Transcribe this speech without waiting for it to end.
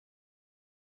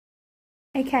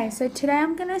Okay, so today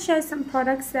I'm going to show some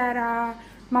products that are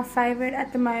my favorite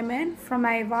at the moment from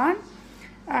Avon.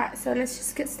 Alright, so let's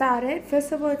just get started.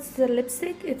 First of all, it's the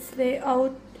lipstick. It's the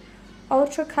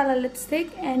Ultra Color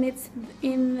lipstick, and it's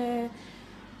in the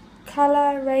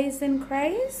color Raisin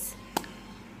Craze.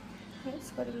 That's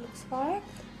what it looks like.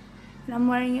 And I'm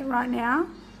wearing it right now.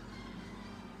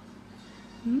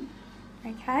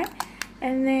 Okay,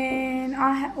 and then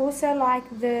I also like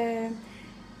the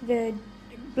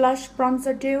blush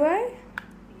bronzer duo,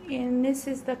 and this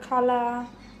is the color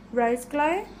Rose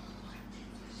Glow,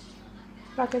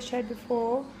 like I showed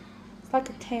before. It's like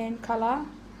a tan color,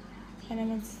 and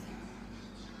then it's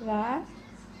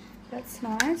that's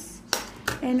nice.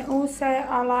 And also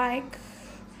I like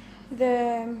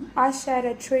the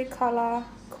eyeshadow True Color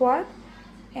Quad,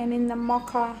 and in the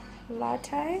Mocha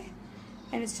Latte,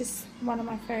 and it's just one of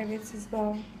my favorites as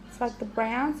well. It's like the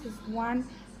browns. It's 1,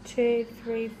 2,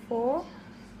 3, 4.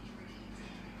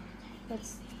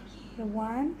 That's the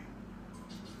 1,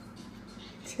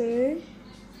 2,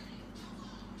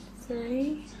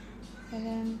 3, and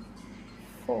then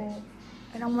 4.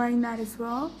 And I'm wearing that as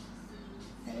well.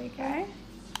 There we go.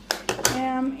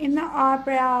 In the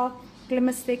eyebrow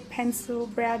glimmer stick pencil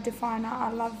brow definer,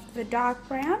 I love the dark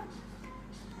brown,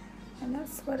 and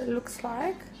that's what it looks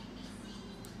like.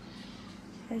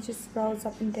 It just rolls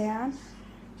up and down,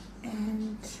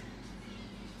 and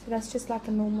so that's just like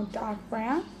a normal dark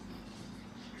brown.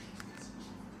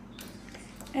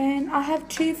 And I have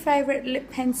two favorite lip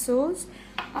pencils.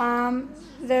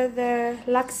 They're the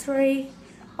luxury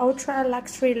ultra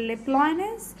luxury lip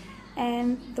liners,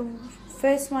 and the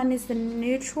first one is the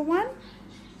neutral one,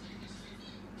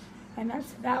 and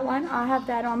that's that one. I have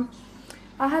that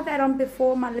on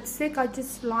before my lipstick. I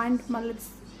just lined my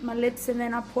lips and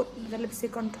then I put the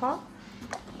lipstick on top.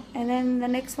 And then the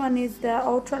next one is the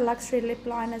ultra luxury lip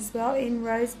liner as well in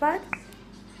Rosebud,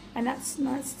 and that's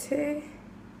nice too.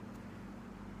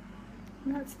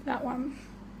 And that's that one.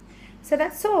 So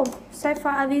that's all so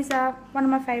far. These are one of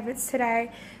my favorites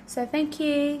today. So thank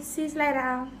you. See you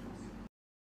later.